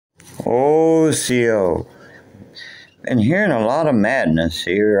OCO. Been hearing a lot of madness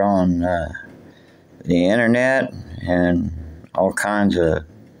here on the internet and all kinds of.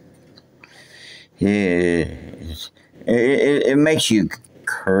 It makes you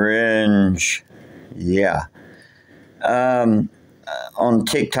cringe. Yeah. On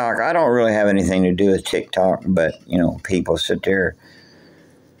TikTok, I don't really have anything to do with TikTok, but people sit there,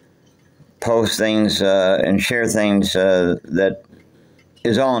 post things and share things that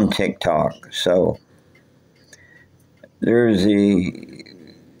is on TikTok. So there's the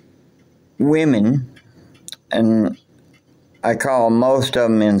women, and I call most of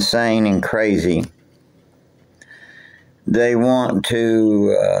them insane and crazy. They want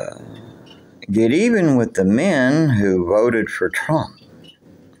to get even with the men who voted for Trump.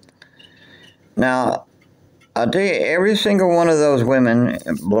 Now, I'll tell you, every single one of those women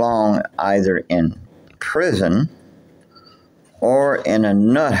belong either in prison or in a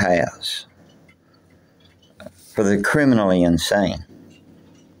nut house for the criminally insane.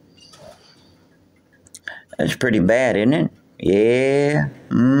 That's pretty bad, isn't it? Yeah.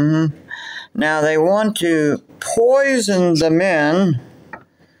 Now, they want to poison the men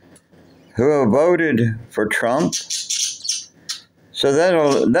who have voted for Trump, so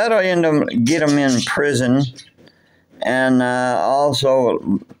that'll end up get them in prison and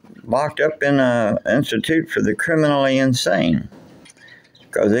also locked up in an institute for the criminally insane,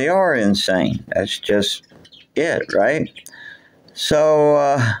 because they are insane. That's just it, right?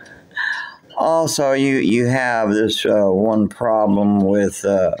 So also you have this one problem with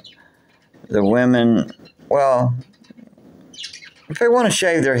the women. Well, if they want to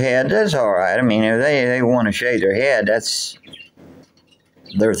shave their head, that's all right. I mean, if they want to shave their head, that's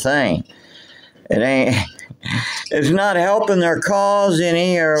their thing. It's not helping their cause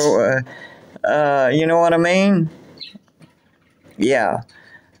any, or you know what I mean? Yeah.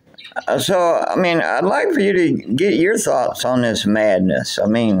 So, I mean, I'd like for you to get your thoughts on this madness. I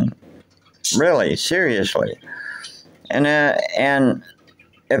mean, really, seriously. And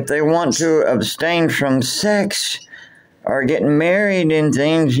if they want to abstain from sex or getting married and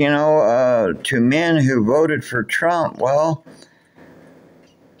things, to men who voted for Trump, well,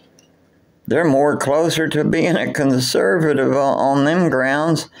 they're more closer to being a conservative on them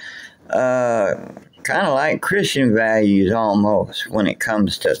grounds, kind of like Christian values almost when it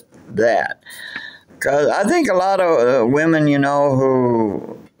comes to that. Because I think a lot of women,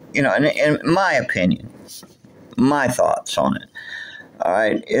 who, in my opinion, my thoughts on it, all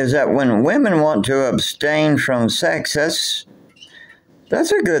right, is that when women want to abstain from sex,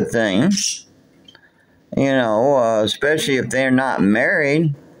 that's a good thing, especially if they're not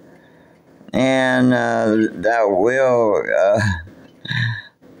married. And that will,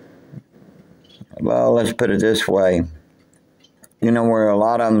 well, let's put it this way, where a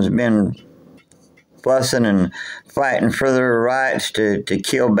lot of them's been fussing and fighting for their rights to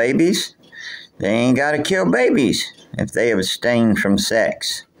kill babies, they ain't got to kill babies if they abstain from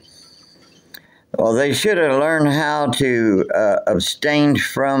sex. Well, they should have learned how to abstain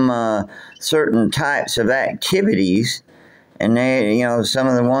from certain types of activities. And they, some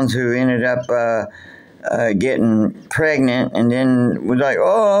of the ones who ended up getting pregnant and then was like,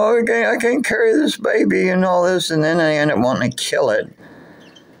 oh, okay, I can't carry this baby and all this, and then they end up wanting to kill it.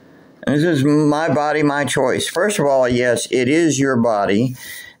 And this is my body, my choice. First of all, yes, it is your body,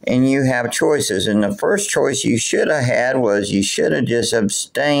 and you have choices. And the first choice you should have had was you should have just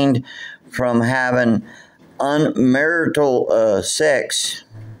abstained from having unmarital sex.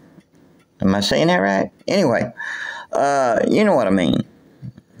 Am I saying that right? Anyway. You know what I mean.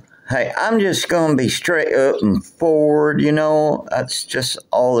 Hey, I'm just going to be straight up and forward, That's just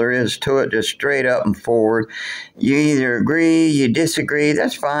all there is to it, just straight up and forward. You either agree, you disagree,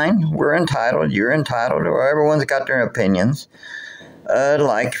 that's fine. We're entitled, you're entitled, or everyone's got their opinions. I'd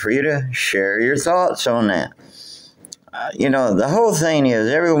like for you to share your thoughts on that. The whole thing is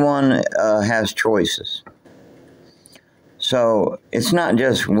everyone has choices. So it's not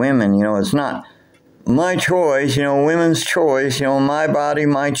just women, it's not my choice, women's choice, my body,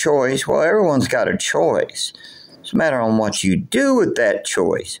 my choice. Well, everyone's got a choice. It's a matter on what you do with that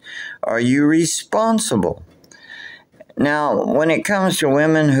choice. Are you responsible? Now, when it comes to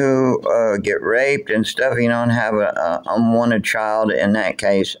women who get raped and stuff, and have an unwanted child, in that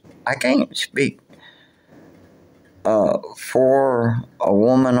case, I can't speak for a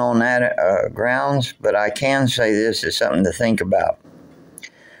woman on that grounds, but I can say this is something to think about.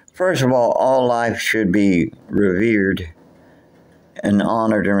 First of all life should be revered and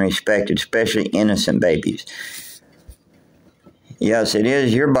honored and respected, especially innocent babies. Yes, it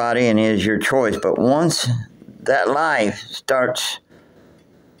is your body and it is your choice, but once that life starts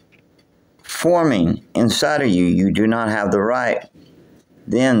forming inside of you, you do not have the right.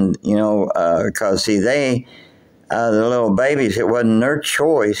 Then, because see, the little babies, it wasn't their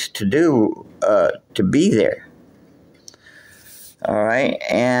choice to to be there. All right,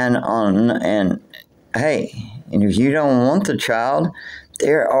 and hey, and if you don't want the child,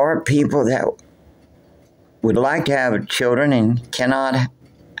 there are people that would like to have children and cannot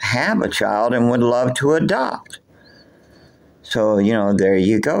have a child and would love to adopt. So, there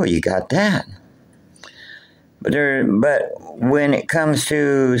you go. You got that. But when it comes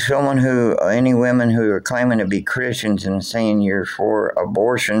to any women who are claiming to be Christians and saying you're for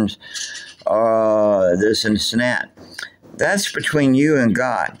abortions, this and that, that's between you and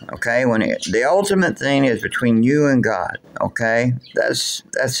God, okay? The ultimate thing is between you and God, okay?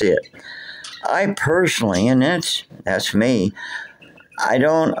 That's it. I personally, and that's me, I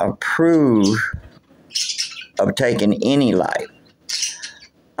don't approve of taking any life.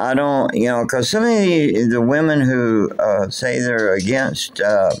 I don't, because some of the women who say they're against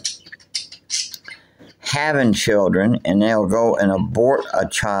having children and they'll go and abort a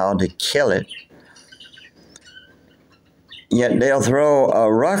child to kill it, yet they'll throw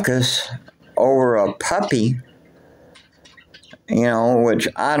a ruckus over a puppy, which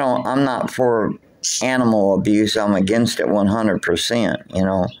I'm not for animal abuse. I'm against it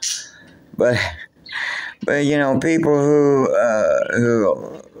 100%, But people who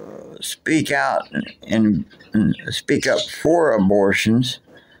speak out and speak up for abortions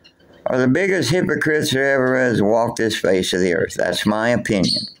are the biggest hypocrites there ever has walked this face of the earth. That's my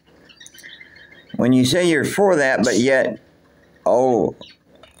opinion. When you say you're for that, but yet, oh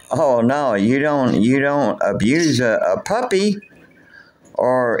no, you don't abuse a puppy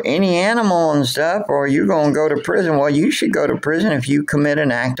or any animal and stuff, or you're going to go to prison. Well, you should go to prison if you commit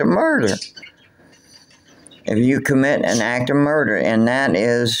an act of murder. If you commit an act of murder, and that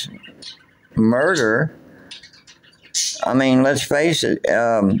is murder. I mean, let's face it.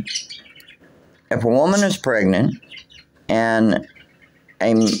 If a woman is pregnant and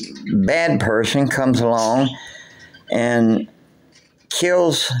a bad person comes along and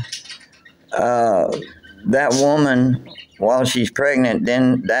kills that woman while she's pregnant,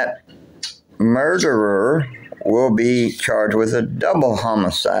 then that murderer will be charged with a double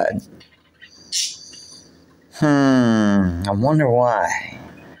homicide. I wonder why.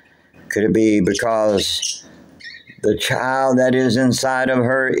 Could it be because the child that is inside of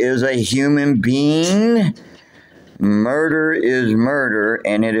her is a human being? Murder is murder,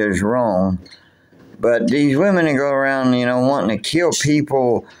 and it is wrong. But these women that go around, wanting to kill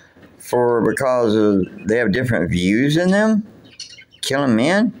people because they have different views in them, killing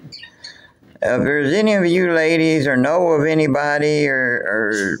men. If there's any of you ladies or know of anybody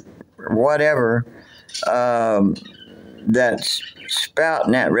or whatever that's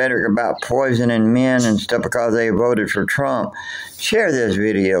spouting that rhetoric about poisoning men and stuff because they voted for Trump, share this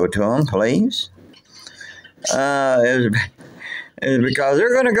video to them, please. Is because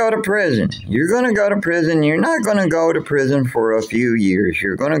they're going to go to prison. You're going to go to prison. You're not going to go to prison for a few years.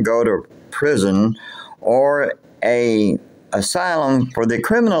 You're going to go to prison or a asylum for the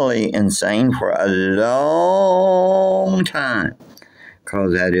criminally insane for a long time,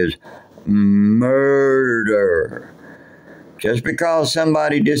 because that is murder. Just because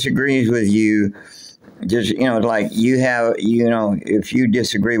somebody disagrees with you, just, like if you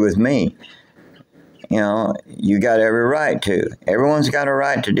disagree with me, you got every right to. Everyone's got a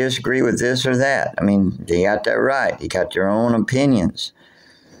right to disagree with this or that. I mean, they got that right. They got their own opinions.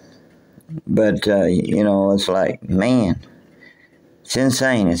 But, it's like, man, it's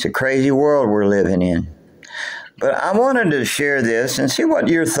insane. It's a crazy world we're living in. But I wanted to share this and see what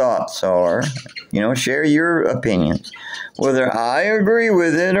your thoughts are. Share your opinions. Whether I agree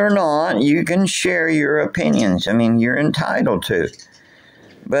with it or not, you can share your opinions. I mean, you're entitled to.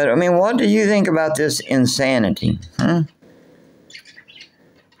 But, what do you think about this insanity? I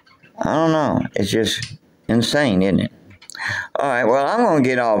don't know. It's just insane, isn't it? All right, well, I'm going to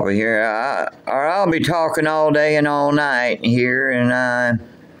get off of here. Or I'll be talking all day and all night here, and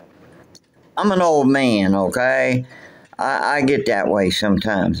I'm an old man, okay? I get that way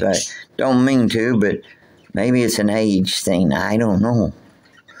sometimes. I don't mean to, but maybe it's an age thing. I don't know.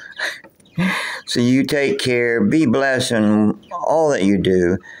 So you take care, be blessed in all that you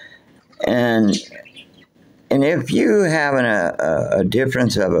do, and if you have a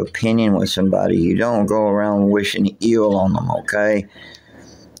difference of opinion with somebody, you don't go around wishing ill on them, okay?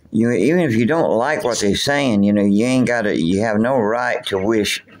 Even if you don't like what they're saying, you have no right to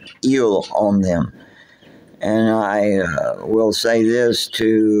wish ill on them. And I will say this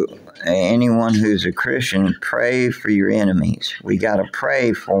to anyone who's a Christian: pray for your enemies. We got to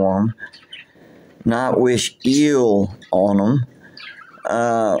pray for them. not wish ill on them.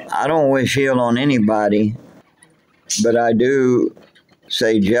 I don't wish ill on anybody, but I do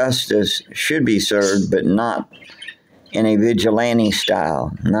say justice should be served, but not in a vigilante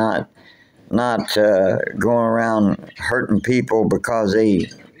style, not going around hurting people because they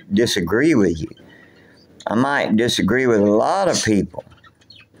disagree with you. I might disagree with a lot of people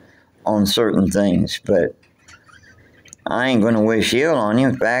on certain things, but I ain't going to wish ill on you.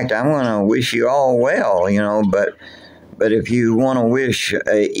 In fact, I'm going to wish you all well, but if you want to wish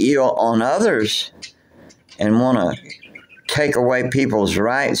ill on others and want to take away people's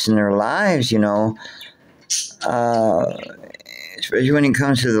rights in their lives, especially when it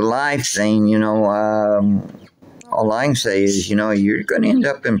comes to the life thing, all I can say is, you're going to end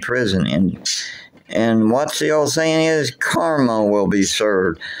up in prison. And what's the old saying is, karma will be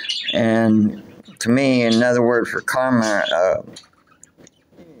served. And to me, another word for karma,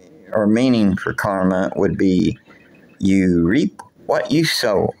 or meaning for karma, would be you reap what you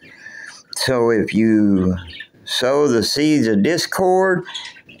sow. So if you sow the seeds of discord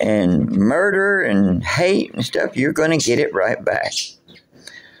and murder and hate and stuff, you're going to get it right back.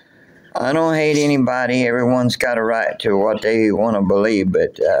 I don't hate anybody. Everyone's got a right to what they want to believe,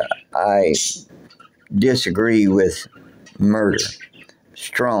 but I disagree with murder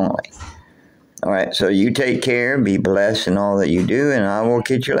strongly. All right, so you take care, be blessed in all that you do, and I will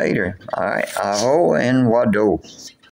catch you later. All right, aho and wado.